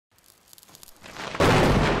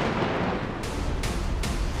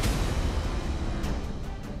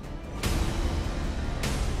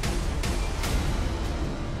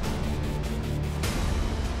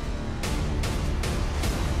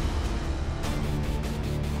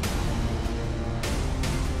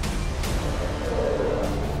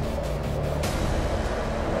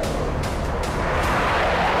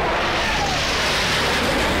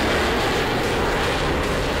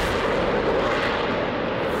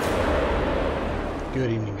Good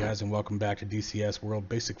evening, guys, and welcome back to DCS World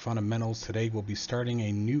Basic Fundamentals. Today we'll be starting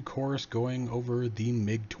a new course going over the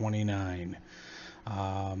MiG-29.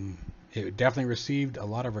 It definitely received a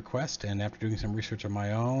lot of requests, and after doing some research of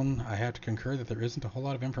my own, I have to concur that there isn't a whole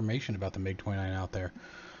lot of information about the MiG-29 out there.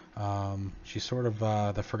 She's sort of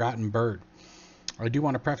the forgotten bird. I do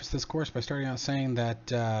want to preface this course by starting out saying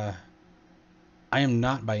that I am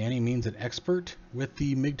not by any means an expert with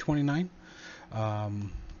the MiG-29.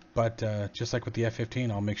 But just like with the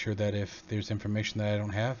F-15, I'll make sure that if there's information that I don't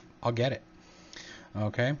have, I'll get it.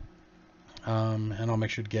 Okay? And I'll make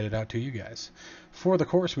sure to get it out to you guys. For the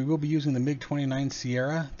course, we will be using the MiG-29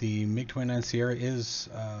 Sierra. The MiG-29 Sierra is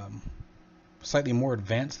slightly more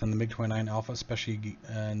advanced than the MiG-29 Alpha, especially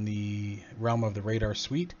in the realm of the radar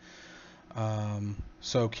suite.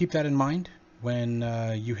 So keep that in mind when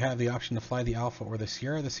you have the option to fly the Alpha or the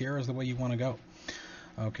Sierra. The Sierra is the way you want to go.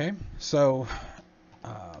 Okay? So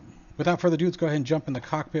without further ado, let's go ahead and jump in the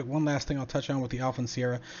cockpit. One last thing I'll touch on with the Alpha and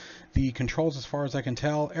Sierra. The controls, as far as I can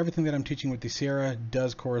tell, everything that I'm teaching with the Sierra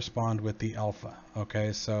does correspond with the Alpha.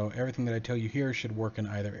 Okay, so everything that I tell you here should work in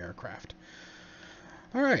either aircraft.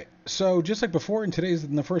 Alright, so just like before, in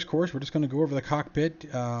the first course, we're just going to go over the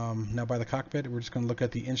cockpit. Now by the cockpit, we're just going to look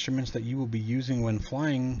at the instruments that you will be using when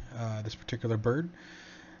flying this particular bird.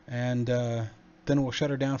 And then we'll shut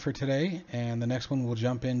her down for today, and the next one we'll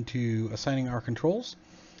jump into assigning our controls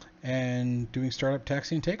and doing startup,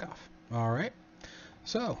 taxi, and takeoff. Alright,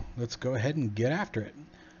 so let's go ahead and get after it.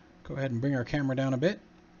 Go ahead and bring our camera down a bit.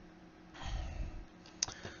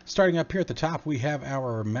 Starting up here at the top, we have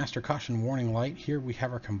our master caution warning light. Here we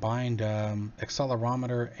have our combined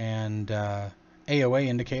accelerometer and AOA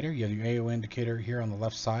indicator. You have your AOA indicator here on the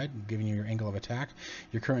left side, giving you your angle of attack.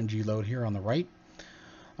 Your current G load here on the right.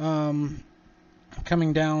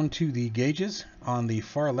 Coming down to the gauges, on the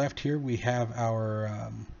far left here we have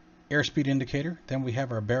our airspeed indicator. Then we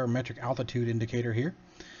have our barometric altitude indicator here.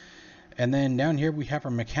 And then down here we have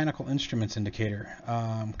our mechanical instruments indicator.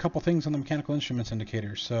 A couple things on the mechanical instruments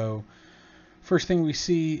indicator. So first thing we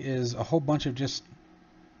see is a whole bunch of just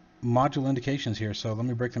module indications here. So let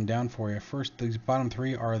me break them down for you. First, these bottom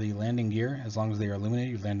three are the landing gear. As long as they are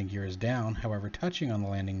illuminated, your landing gear is down. However, touching on the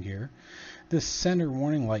landing gear, this center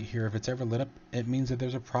warning light here, if it's ever lit up, it means that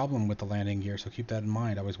there's a problem with the landing gear. So keep that in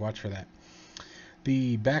mind. Always watch for that.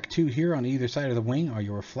 The back two here on either side of the wing are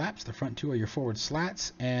your flaps. The front two are your forward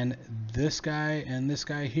slats. And this guy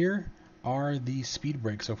here are the speed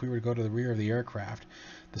brakes. So if we were to go to the rear of the aircraft,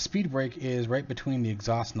 the speed brake is right between the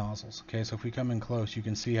exhaust nozzles. Okay, so if we come in close, you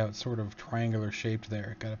can see how it's sort of triangular shaped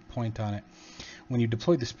there. Got a point on it. When you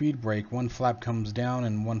deploy the speed brake, one flap comes down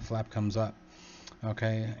and one flap comes up.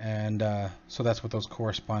 Okay, and so that's what those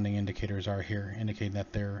corresponding indicators are here, indicating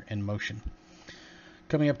that they're in motion.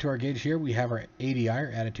 Coming up to our gauge here, we have our ADI,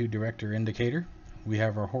 or Attitude Director Indicator. We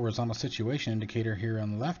have our Horizontal Situation Indicator here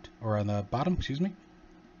on the left, or on the bottom, excuse me.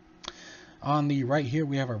 On the right here,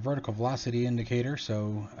 we have our Vertical Velocity Indicator,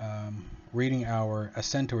 so reading our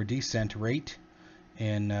ascent or descent rate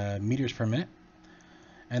in meters per minute.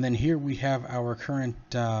 And then here we have our current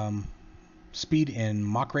speed in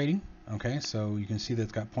Mach rating. Okay, so you can see that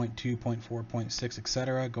it's got 0.2, 0.4, 0.6,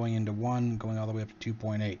 etc. going into 1, going all the way up to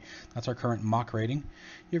 2.8. That's our current Mach rating.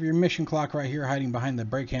 You have your mission clock right here hiding behind the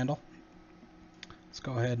brake handle. Let's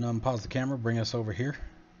go ahead and unpause the camera, bring us over here.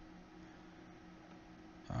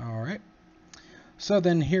 Alright. So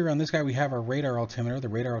then here on this guy we have our radar altimeter. The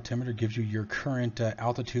radar altimeter gives you your current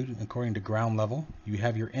altitude according to ground level. You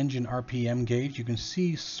have your engine RPM gauge. You can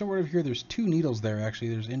see sort of here there's two needles there actually.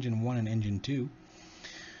 There's engine 1 and engine 2.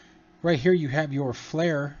 Right here you have your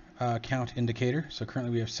flare count indicator. So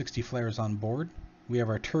currently we have 60 flares on board. We have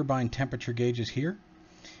our turbine temperature gauges here.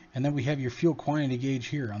 And then we have your fuel quantity gauge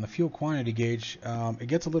here. On the fuel quantity gauge, it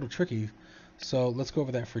gets a little tricky. So let's go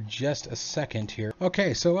over that for just a second here.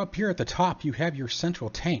 Okay, so up here at the top you have your central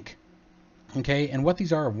tank. Okay, and what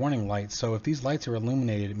these are warning lights. So if these lights are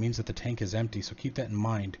illuminated, it means that the tank is empty. So keep that in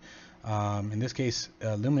mind. In this case,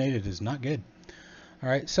 illuminated is not good.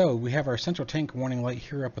 Alright, so we have our central tank warning light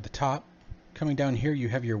here up at the top. Coming down here you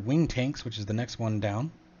have your wing tanks, which is the next one down.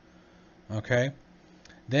 Okay.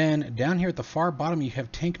 Then down here at the far bottom you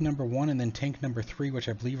have tank number 1 and then tank number 3, which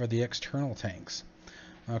I believe are the external tanks.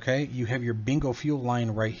 Okay, you have your bingo fuel line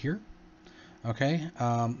right here. Okay,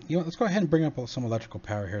 you know, let's go ahead and bring up some electrical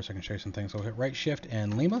power here so I can show you some things. So we'll hit right shift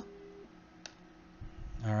and Lima.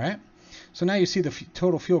 Alright, so now you see the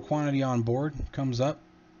total fuel quantity on board comes up.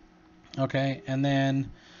 Okay, and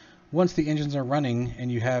then once the engines are running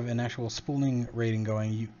and you have an actual spooling rating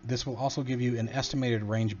going, this will also give you an estimated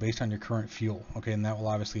range based on your current fuel. Okay, and that will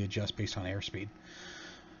obviously adjust based on airspeed.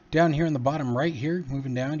 Down here in the bottom right here,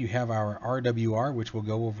 moving down, you have our RWR, which we'll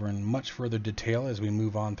go over in much further detail as we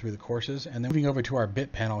move on through the courses. And then moving over to our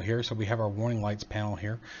bit panel here, so we have our warning lights panel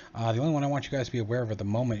here. The only one I want you guys to be aware of at the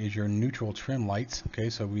moment is your neutral trim lights. Okay,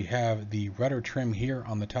 so we have the rudder trim here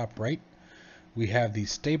on the top right. We have the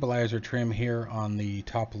stabilizer trim here on the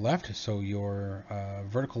top left, so your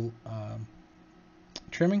vertical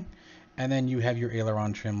trimming. And then you have your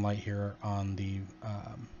aileron trim light here on the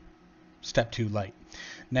step 2 light.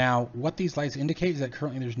 Now, what these lights indicate is that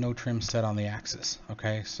currently there's no trim set on the axis.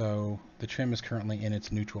 Okay, so the trim is currently in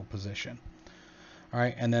its neutral position. All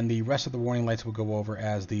right, and then the rest of the warning lights will go over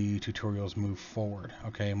as the tutorials move forward.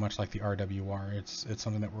 Okay, much like the RWR, it's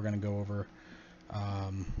something that we're going to go over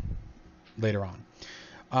later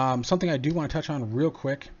on. Something I do want to touch on real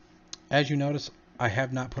quick. As you notice, I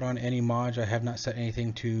have not put on any mods. I have not set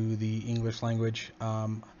anything to the English language.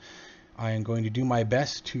 I am going to do my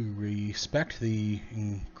best to respect the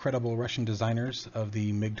incredible Russian designers of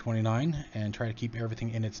the MiG-29 and try to keep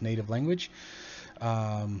everything in its native language.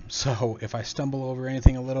 So if I stumble over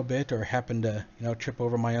anything a little bit or happen to trip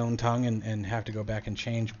over my own tongue and have to go back and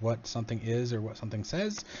change what something is or what something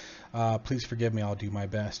says, please forgive me. I'll do my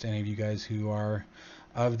best. Any of you guys who are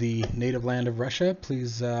of the native land of Russia,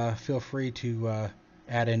 please feel free to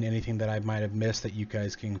add in anything that I might have missed that you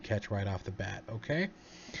guys can catch right off the bat. Okay.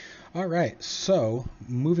 All right, so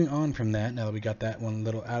moving on from that, now that we got that one a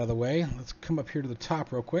little out of the way, let's come up here to the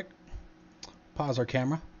top real quick. Pause our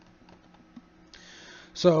camera.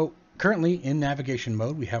 So currently in navigation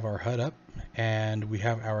mode, we have our HUD up and we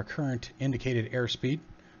have our current indicated airspeed.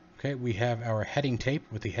 Okay, we have our heading tape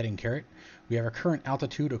with the heading caret. We have our current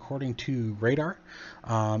altitude according to radar.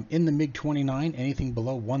 In the MiG-29, anything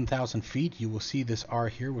below 1,000 feet, you will see this R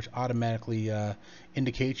here, which automatically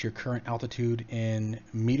indicates your current altitude in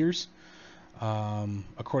meters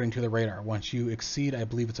according to the radar. Once you exceed, I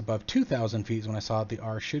believe it's above 2,000 feet is when I saw it, the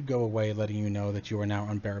R should go away, letting you know that you are now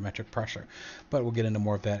on barometric pressure. But we'll get into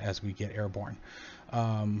more of that as we get airborne.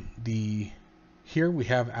 Here we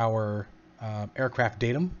have our aircraft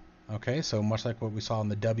datum. Okay, so much like what we saw in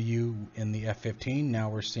the W in the F-15, now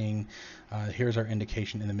we're seeing, here's our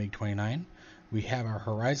indication in the MiG-29. We have our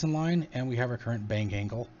horizon line, and we have our current bank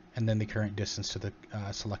angle, and then the current distance to the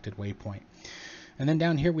selected waypoint. And then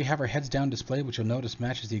down here we have our heads down display, which you'll notice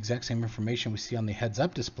matches the exact same information we see on the heads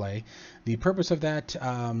up display. The purpose of that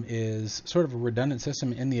is sort of a redundant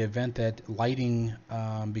system in the event that lighting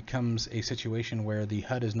becomes a situation where the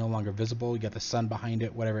HUD is no longer visible, you got the sun behind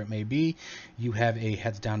it, whatever it may be, you have a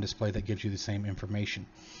heads down display that gives you the same information.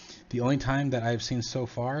 The only time that I've seen so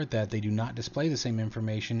far that they do not display the same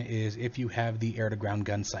information is if you have the air-to-ground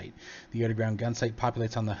gun sight. The air-to-ground gun sight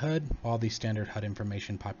populates on the HUD, while the standard HUD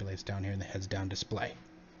information populates down here in the heads-down display.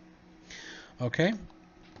 Okay,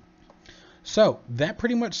 so that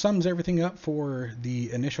pretty much sums everything up for the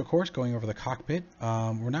initial course going over the cockpit.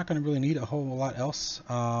 We're not going to really need a whole lot else.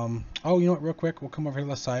 Oh, you know what, real quick, we'll come over to the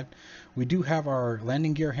left side. We do have our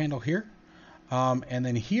landing gear handle here. And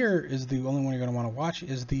then here is the only one you're going to want to watch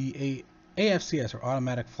is the AFCS, or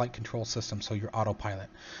Automatic Flight Control System, so your autopilot.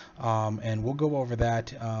 And we'll go over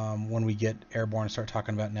that when we get airborne and start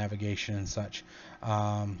talking about navigation and such,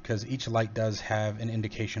 because each light does have an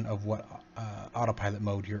indication of what autopilot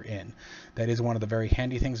mode you're in. That is one of the very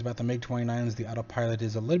handy things about the MiG-29s. The autopilot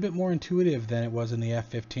is a little bit more intuitive than it was in the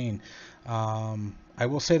F-15. I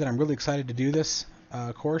will say that I'm really excited to do this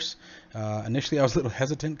course. Initially I was a little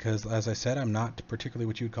hesitant because, as I said, I'm not particularly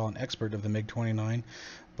what you would call an expert of the MiG-29,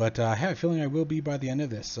 but I have a feeling I will be by the end of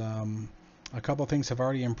this. A couple of things have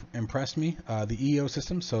already impressed me. The EO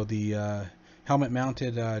system, so the helmet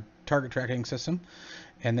mounted target tracking system,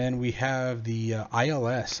 and then we have the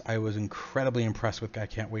ILS. I was incredibly impressed with. I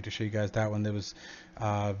can't wait to show you guys that one. That was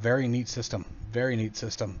very neat system,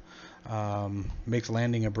 makes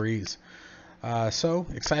landing a breeze. So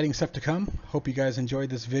exciting stuff to come. Hope you guys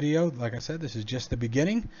enjoyed this video. Like I said, this is just the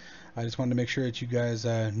beginning. I just wanted to make sure that you guys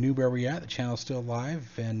knew where we're at. The channel's still live,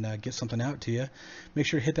 and get something out to you. Make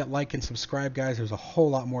sure to hit that like and subscribe, guys. There's a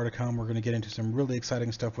whole lot more to come. We're going to get into some really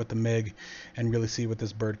exciting stuff with the MiG and really see what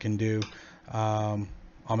this bird can do.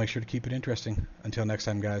 I'll make sure to keep it interesting. Until next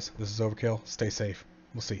time, guys, this is OverKill. Stay safe.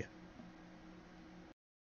 We'll see you.